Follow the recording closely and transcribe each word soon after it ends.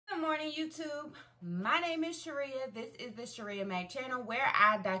morning, YouTube. My name is Shirria. This is the Shirria Mac channel where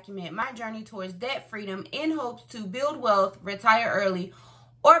I document my journey towards debt freedom in hopes to build wealth, retire early,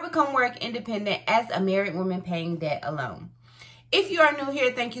 or become work independent as a married woman paying debt alone. If you are new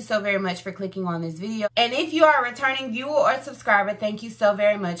here, thank you so very much for clicking on this video. And if you are a returning viewer or subscriber, thank you so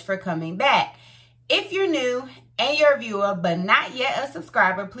very much for coming back. If you're new and you're a viewer but not yet a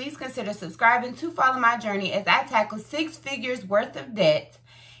subscriber, please consider subscribing to follow my journey as I tackle 6 figures worth of debt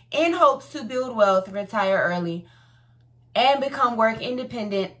in hopes to build wealth, retire early, and become work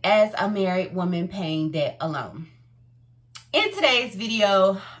independent as a married woman paying debt alone. In today's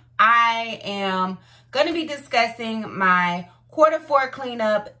video, I am going to be discussing my Q4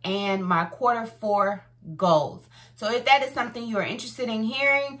 cleanup and my Q4 goals. So if that is something you are interested in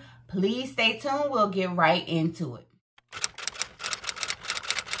hearing, please stay tuned. We'll get right into it.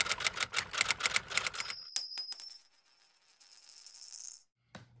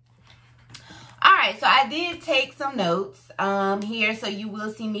 Alright, so I did take some notes here, so you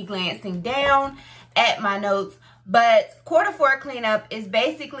will see me glancing down at my notes. But Q4 cleanup is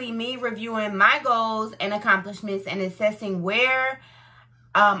basically me reviewing my goals and accomplishments and assessing where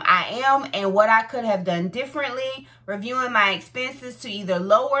I am and what I could have done differently, reviewing my expenses to either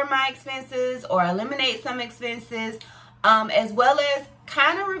lower my expenses or eliminate some expenses, as well as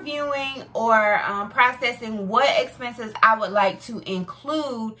kind of reviewing or processing what expenses I would like to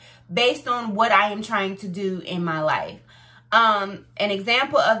include based on what I am trying to do in my life. An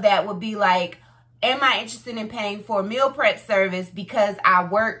example of that would be like, am I interested in paying for meal prep service because I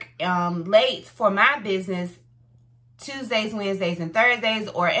work late for my business Tuesdays, Wednesdays, and Thursdays?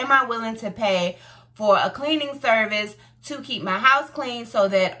 Or am I willing to pay for a cleaning service to keep my house clean so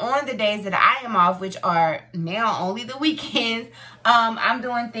that on the days that I am off, which are now only the weekends, I'm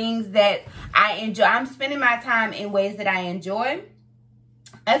doing things that I enjoy. I'm spending my time in ways that I enjoy,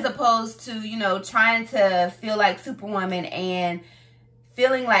 as opposed to, you know, trying to feel like Superwoman and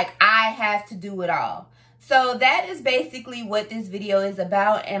feeling like I have to do it all. So that is basically what this video is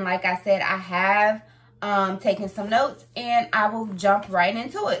about. And like I said, I have taken some notes and I will jump right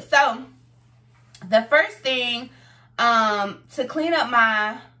into it. So the first thing to clean up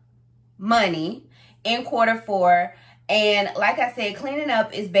my money in Q4, and like I said, cleaning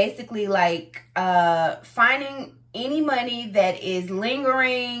up is basically like finding any money that is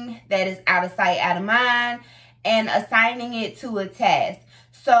lingering, that is out of sight, out of mind, and assigning it to a task.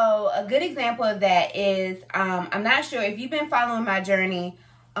 So a good example of that is, I'm not sure if you've been following my journey,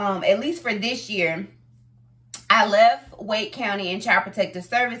 at least for this year, I left Wake County in Child Protective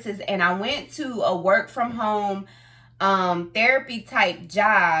Services and I went to a work from home therapy type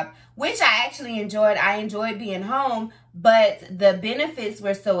job, which I actually enjoyed. I enjoyed being home, but the benefits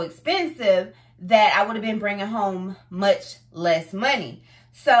were so expensive that I would have been bringing home much less money.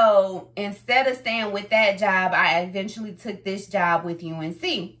 So instead of staying with that job, I eventually took this job with UNC.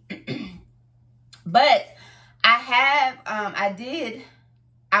 But I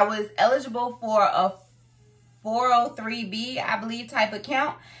was eligible for a 403B, I believe, type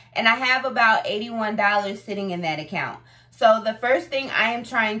account. And I have about $81 sitting in that account. So the first thing I am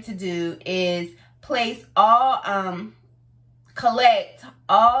trying to do is place collect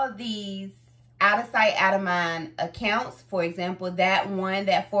all these out of sight, out of mind accounts. For example, that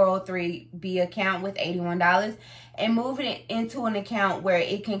 403B account with $81, and moving it into an account where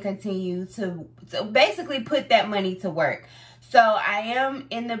it can continue to basically put that money to work. So I am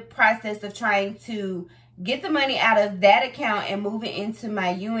in the process of trying to get the money out of that account and move it into my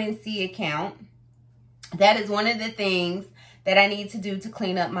UNC account. That is one of the things that I need to do to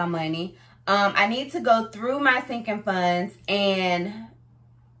clean up my money. I need to go through my sinking funds, and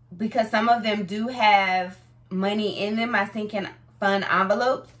because some of them do have money in them, my sinking fund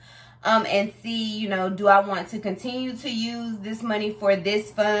envelopes, and see, you know, do I want to continue to use this money for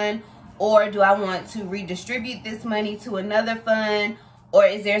this fund, or do I want to redistribute this money to another fund? Or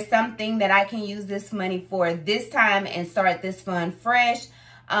is there something that I can use this money for this time and start this fund fresh?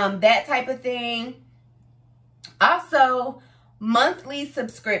 That type of thing. Also, monthly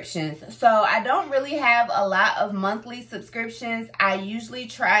subscriptions. So I don't really have a lot of monthly subscriptions. I usually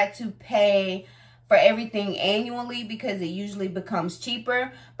try to pay for everything annually because it usually becomes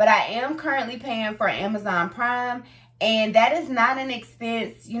cheaper. But I am currently paying for Amazon Prime, and that is not an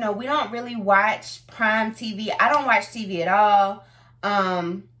expense. You know, we don't really watch Prime TV. I don't watch TV at all.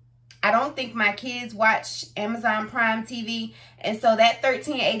 I don't think my kids watch Amazon Prime TV. And so that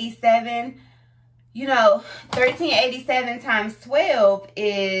 $13.87, you know, $13.87 times 12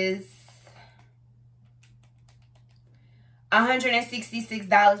 is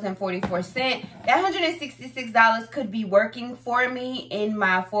 $166.44. That $166 could be working for me in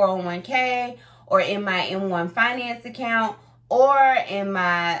my 401k or in my M1 finance account or in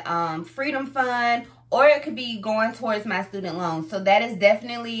my freedom fund, or it could be going towards my student loans. So that is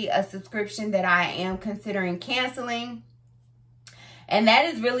definitely a subscription that I am considering canceling. And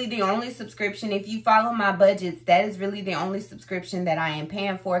that is really the only subscription, if you follow my budgets, that is really the only subscription that I am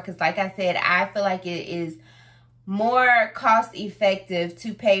paying for. Because like I said, I feel like it is more cost effective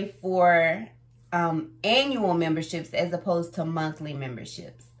to pay for annual memberships as opposed to monthly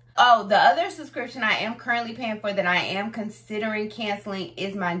memberships. Oh, the other subscription I am currently paying for that I am considering canceling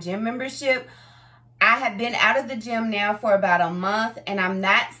is my gym membership. I have been out of the gym now for about a month, and I'm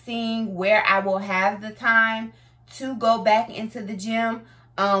not seeing where I will have the time to go back into the gym.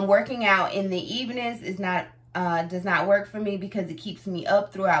 Working out in the evenings is not does not work for me because it keeps me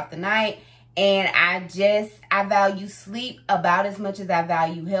up throughout the night. And I value sleep about as much as I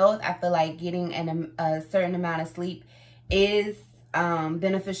value health. I feel like getting a certain amount of sleep is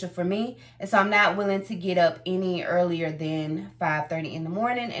beneficial for me. And so I'm not willing to get up any earlier than 5:30 in the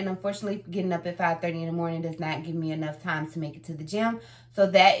morning. And unfortunately, getting up at 5:30 in the morning does not give me enough time to make it to the gym. So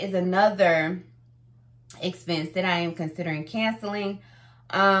that is another expense that I am considering canceling.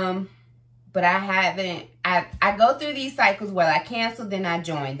 But I haven't, I go through these cycles where I cancel, then I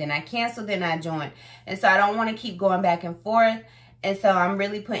join, then I cancel, then I join. And so I don't want to keep going back and forth. And so I'm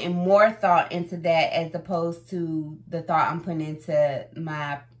really putting more thought into that as opposed to the thought I'm putting into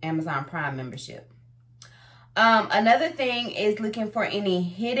my Amazon Prime membership. Another thing is looking for any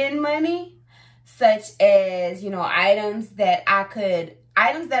hidden money, such as, items that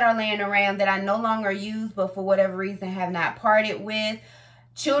are laying around that I no longer use, but for whatever reason have not parted with.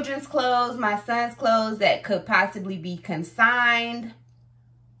 Children's clothes, my son's clothes that could possibly be consigned.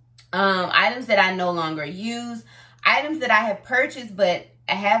 Items that I no longer use. Items that I have purchased but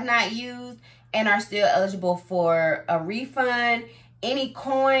I have not used and are still eligible for a refund. Any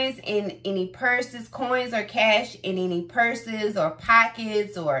coins in any purses, coins or cash in any purses or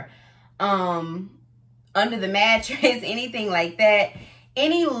pockets or under the mattress, anything like that.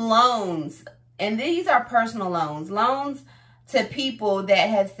 Any loans, and these are personal loans to people that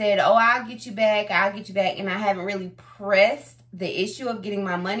have said, oh, I'll get you back, and I haven't really pressed the issue of getting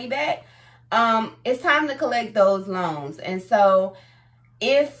my money back. It's time to collect those loans. And so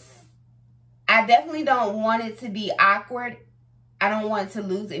if I definitely don't want it to be awkward, I don't want to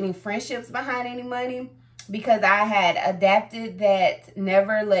lose any friendships behind any money, because I had adapted that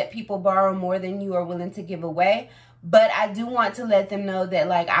never let people borrow more than you are willing to give away. But I do want to let them know that,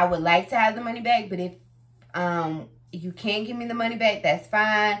 like, I would like to have the money back, but if you can't give me the money back, that's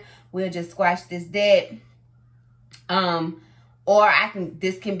fine. We'll just squash this debt. Or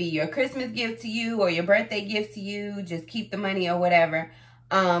this can be your Christmas gift to you or your birthday gift to you. Just keep the money or whatever.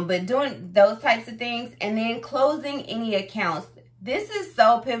 But doing those types of things, and then closing any accounts. This is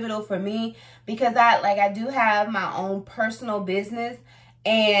so pivotal for me because I do have my own personal business,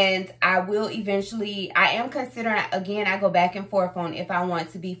 and I am considering, again, I go back and forth on if I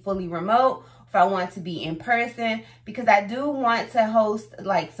want to be fully remote, if I want to be in person, because I do want to host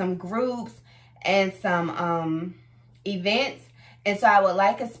like some groups and some events. And so I would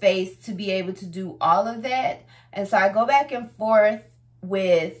like a space to be able to do all of that. And so I go back and forth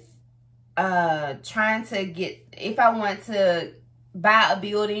with trying to get, if I want to buy a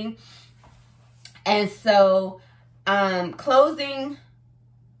building. And so closing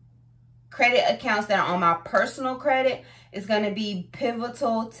credit accounts that are on my personal credit is going to be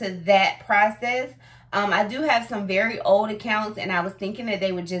pivotal to that process. I do have some very old accounts, and I was thinking that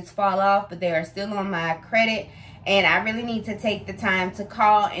they would just fall off, but they are still on my credit. And I really need to take the time to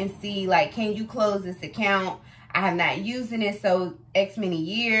call and see, like, can you close this account? I have not used it so X many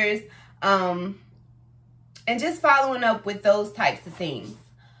years. And just following up with those types of things.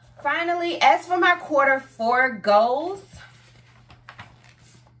 Finally, as for my Q4 goals,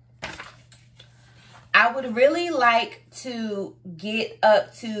 I would really like to get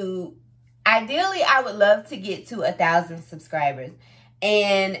up to, ideally, I would love to get to 1,000 subscribers.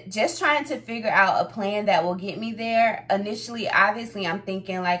 And just trying to figure out a plan that will get me there. Initially, obviously, I'm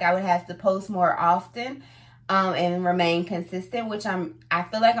thinking like I would have to post more often and remain consistent, which I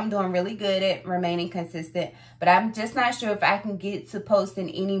feel like I'm doing really good at remaining consistent. But I'm just not sure if I can get to posting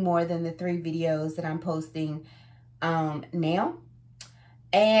any more than the 3 videos that I'm posting now.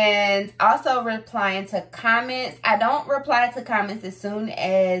 And also replying to comments. I don't reply to comments as soon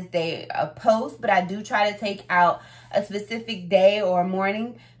as they post, but I do try to take out a specific day or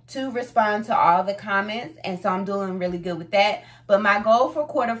morning to respond to all the comments. And so I'm doing really good with that. But my goal for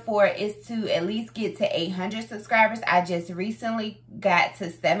Q4 is to at least get to 800 subscribers. I just recently got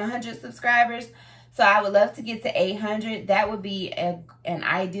to 700 subscribers. So I would love to get to 800. That would be an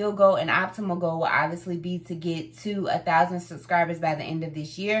ideal goal. An optimal goal will obviously be to get to 1,000 subscribers by the end of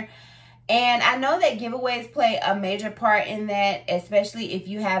this year. And I know that giveaways play a major part in that, especially if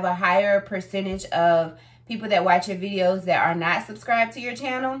you have a higher percentage of people that watch your videos that are not subscribed to your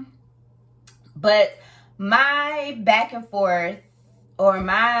channel. But my back and forth, or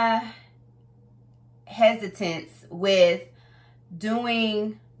my hesitance with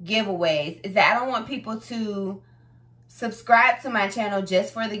doing giveaways, is that I don't want people to subscribe to my channel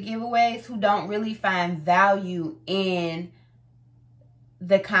just for the giveaways who don't really find value in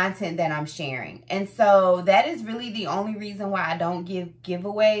the content that I'm sharing. And so that is really the only reason why I don't give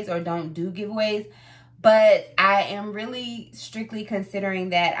giveaways or don't do giveaways. But I am really strictly considering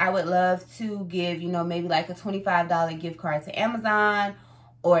that I would love to give, you know, maybe like a $25 gift card to Amazon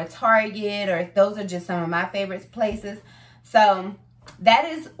or Target, or those are just some of my favorite places. So that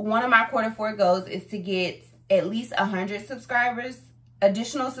is one of my Q4 goals, is to get at least 100 subscribers,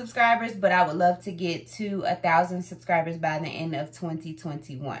 additional subscribers, but I would love to get to 1,000 subscribers by the end of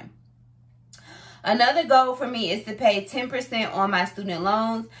 2021. Another goal for me is to pay 10% on my student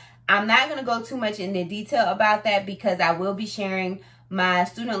loans. I'm not going to go too much into detail about that because I will be sharing my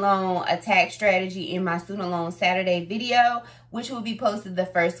student loan attack strategy in my student loan Saturday video, which will be posted the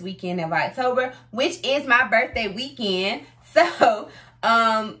first weekend of October, which is my birthday weekend. So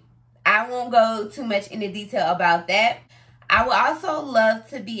I won't go too much into detail about that. I would also love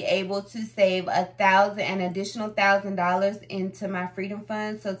to be able to save an additional $1,000 into my freedom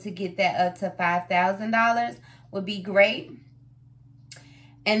fund. So to get that up to $5,000 would be great.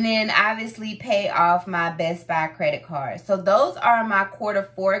 And then obviously pay off my Best Buy credit card. So those are my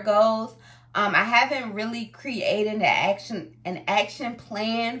Q4 goals. I haven't really created an action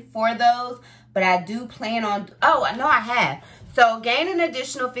plan for those, but I do plan on, I know I have. So gaining an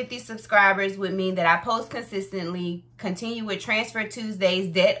additional 50 subscribers would mean that I post consistently, continue with Transfer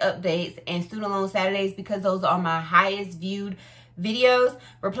Tuesdays, debt updates, and student loan Saturdays, because those are my highest viewed videos.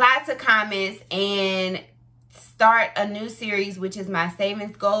 Reply to comments and start a new series, which is my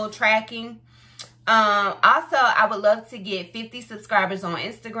savings goal tracking. Also, I would love to get 50 subscribers on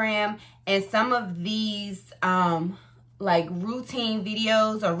Instagram, and some of these like routine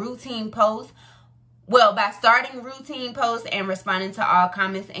videos or routine posts, well, by starting routine posts and responding to all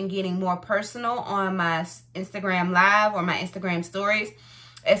comments and getting more personal on my Instagram live or my Instagram stories.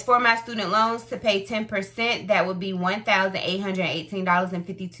 As for my student loans, to pay 10%, that would be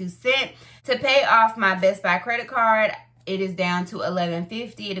 $1,818.52. To pay off my Best Buy credit card, it is down to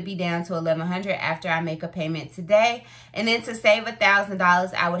 $1,150. It'll be down to $1,100 after I make a payment today. And then to save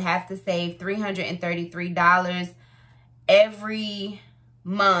 $1,000, I would have to save $333 every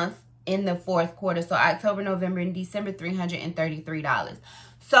month in the Q4. So October, November, and December, $333.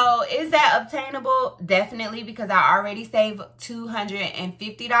 So is that obtainable? Definitely, because I already saved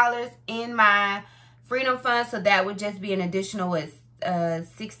 $250 in my freedom fund. So that would just be an additional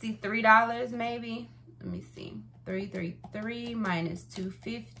 $63 maybe. Let me see. 333 minus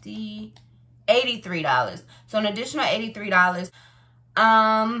 250, $83. So an additional $83.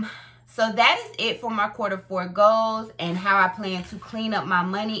 So that is it for my Q4 goals and how I plan to clean up my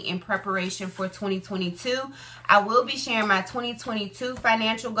money in preparation for 2022. I will be sharing my 2022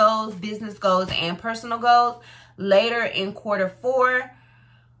 financial goals, business goals, and personal goals later in Q4.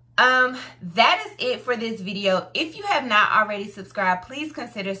 That is it for this video. If you have not already subscribed, please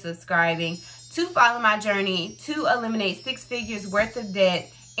consider subscribing to follow my journey to eliminate 6 figures worth of debt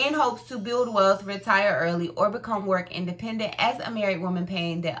in hopes to build wealth, retire early, or become work independent as a married woman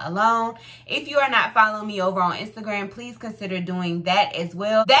paying debt alone. If you are not following me over on Instagram, please consider doing that as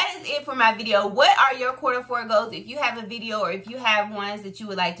well. That is it for my video. What are your Q4 goals? If you have a video or if you have ones that you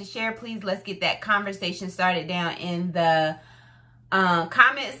would like to share, please let's get that conversation started down in the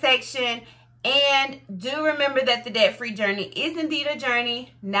comment section. And do remember that the debt-free journey is indeed a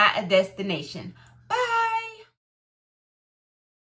journey, not a destination.